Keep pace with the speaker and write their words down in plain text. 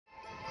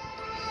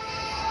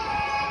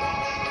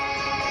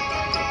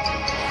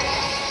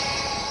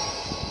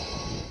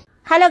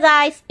Hello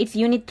guys, it's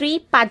Unit 3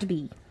 Part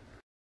B.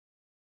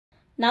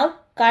 Now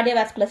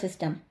cardiovascular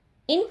system.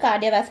 In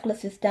cardiovascular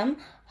system,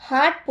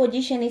 heart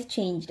position is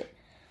changed.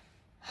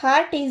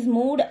 Heart is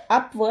moved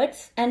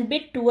upwards and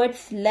bit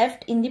towards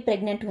left in the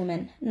pregnant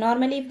woman.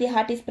 Normally if the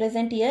heart is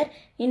present here,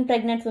 in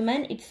pregnant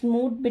woman it's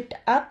moved bit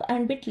up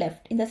and bit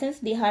left. In the sense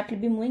the heart will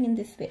be moving in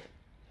this way.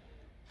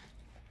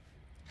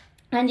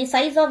 And the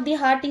size of the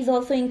heart is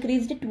also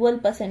increased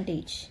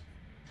 12%.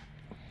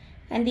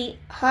 And the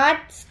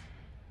heart's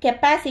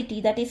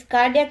capacity, that is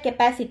cardiac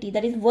capacity,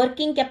 that is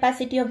working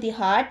capacity of the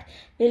heart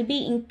will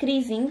be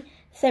increasing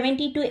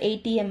 70 to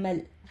 80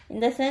 ml. In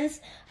the sense,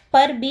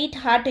 per beat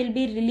heart will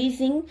be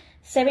releasing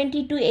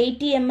 70 to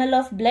 80 ml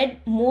of blood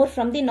more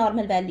from the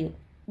normal value.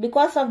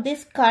 Because of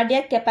this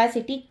cardiac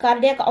capacity,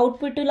 cardiac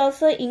output will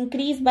also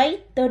increase by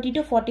 30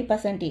 to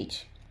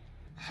 40%.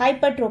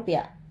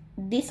 Hypertropia.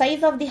 The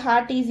size of the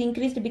heart is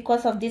increased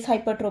because of this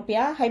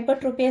hypertropia.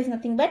 Hypertropia is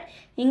nothing but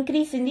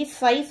increase in the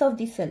size of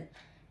the cell.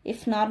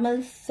 If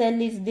normal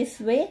cell is this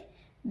way,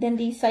 then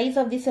the size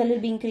of the cell will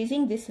be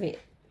increasing this way.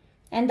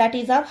 And that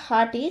is how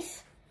heart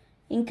is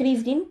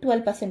increased in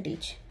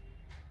 12%.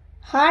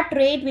 Heart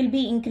rate will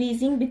be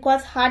increasing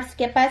because heart's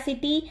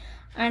capacity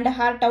and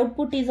heart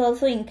output is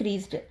also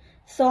increased.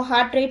 So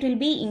heart rate will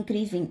be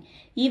increasing.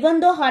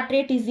 Even though heart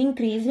rate is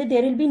increased,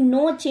 there will be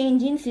no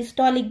change in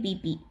systolic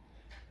BP.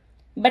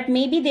 But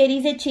maybe there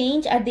is a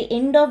change at the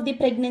end of the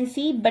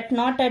pregnancy, but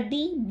not at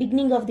the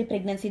beginning of the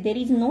pregnancy. There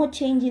is no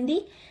change in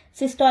the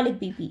systolic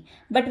BP.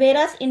 But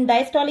whereas in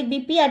diastolic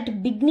BP at the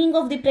beginning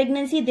of the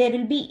pregnancy, there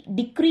will be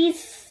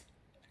decrease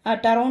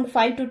at around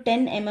 5 to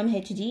 10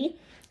 mmHg.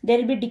 There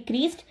will be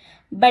decreased.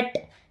 But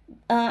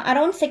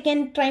around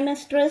second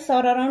trimester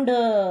or around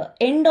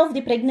end of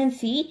the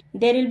pregnancy,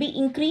 there will be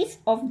increase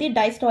of the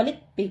diastolic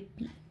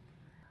BP.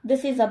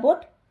 This is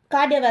about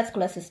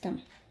cardiovascular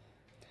system.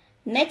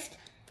 Next,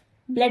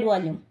 blood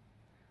volume.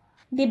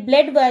 The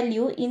blood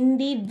value in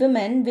the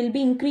women will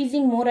be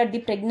increasing more at the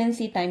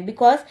pregnancy time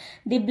because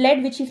the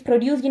blood which is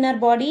produced in our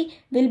body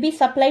will be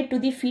supplied to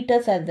the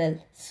fetus as well.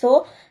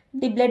 So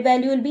the blood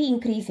value will be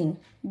increasing.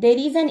 There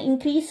is an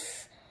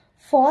increase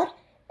for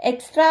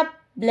extra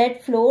blood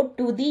flow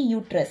to the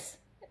uterus.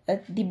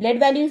 The blood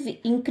value is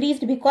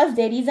increased because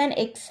there is an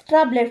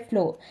extra blood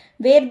flow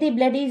where the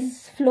blood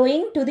is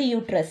flowing to the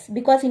uterus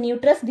because in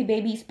uterus the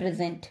baby is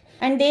present.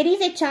 And there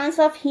is a chance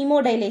of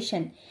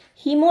hemodilation.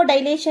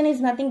 Hemodilation is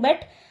nothing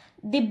but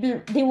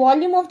the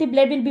volume of the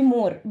blood will be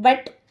more,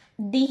 but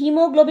the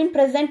hemoglobin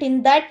present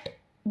in that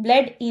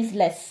blood is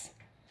less.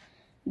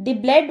 The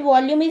blood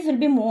volume will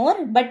be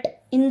more,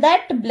 but in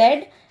that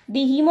blood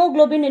the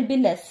hemoglobin will be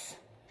less.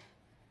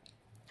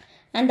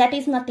 And that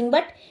is nothing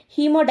but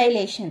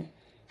hemodilation.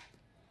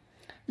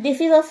 This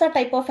is also a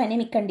type of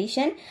anemic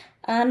condition.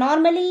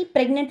 Normally,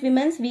 pregnant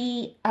women,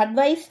 we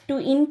advise to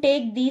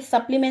intake these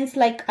supplements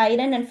like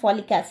iron and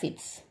folic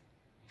acids.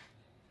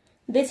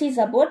 This is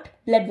about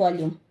blood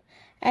volume.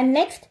 And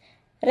next,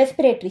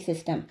 respiratory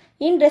system.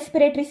 In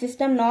respiratory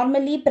system,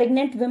 normally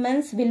pregnant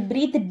women will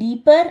breathe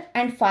deeper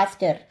and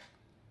faster.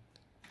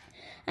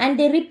 And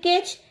the rib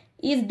cage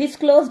is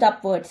disclosed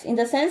upwards. In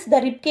the sense, the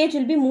rib cage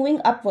will be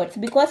moving upwards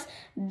because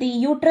the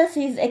uterus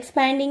is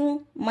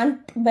expanding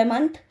month by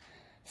month.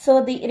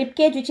 So the rib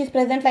cage which is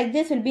present like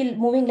this will be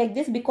moving like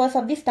this because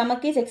of the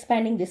stomach is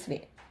expanding this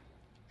way.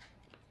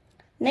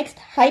 Next,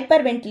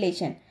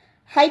 hyperventilation.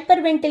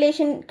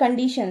 Hyperventilation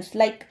conditions,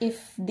 like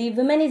if the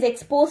woman is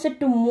exposed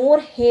to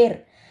more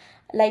air,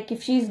 like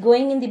if she is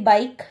going in the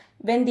bike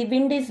when the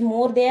wind is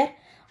more there,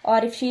 or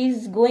if she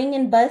is going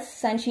in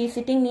bus and she is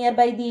sitting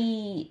nearby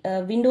the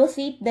window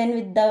seat, then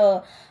with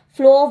the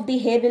flow of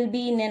the air will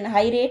be in a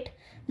high rate.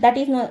 That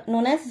is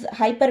known as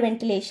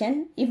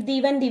hyperventilation. If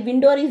even the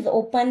window is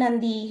open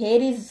and the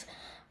air is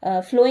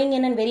flowing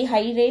in a very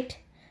high rate,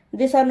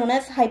 these are known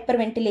as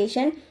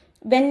hyperventilation.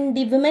 When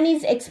the woman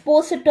is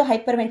exposed to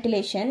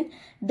hyperventilation,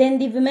 then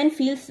the woman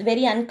feels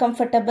very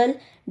uncomfortable,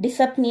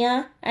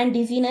 dyspnea and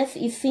dizziness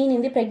is seen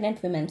in the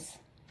pregnant women.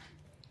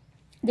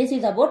 This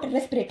is about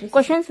respiratory.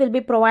 Questions will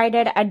be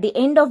provided at the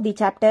end of the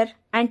chapter.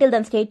 Until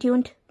then, stay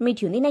tuned.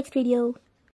 Meet you in the next video.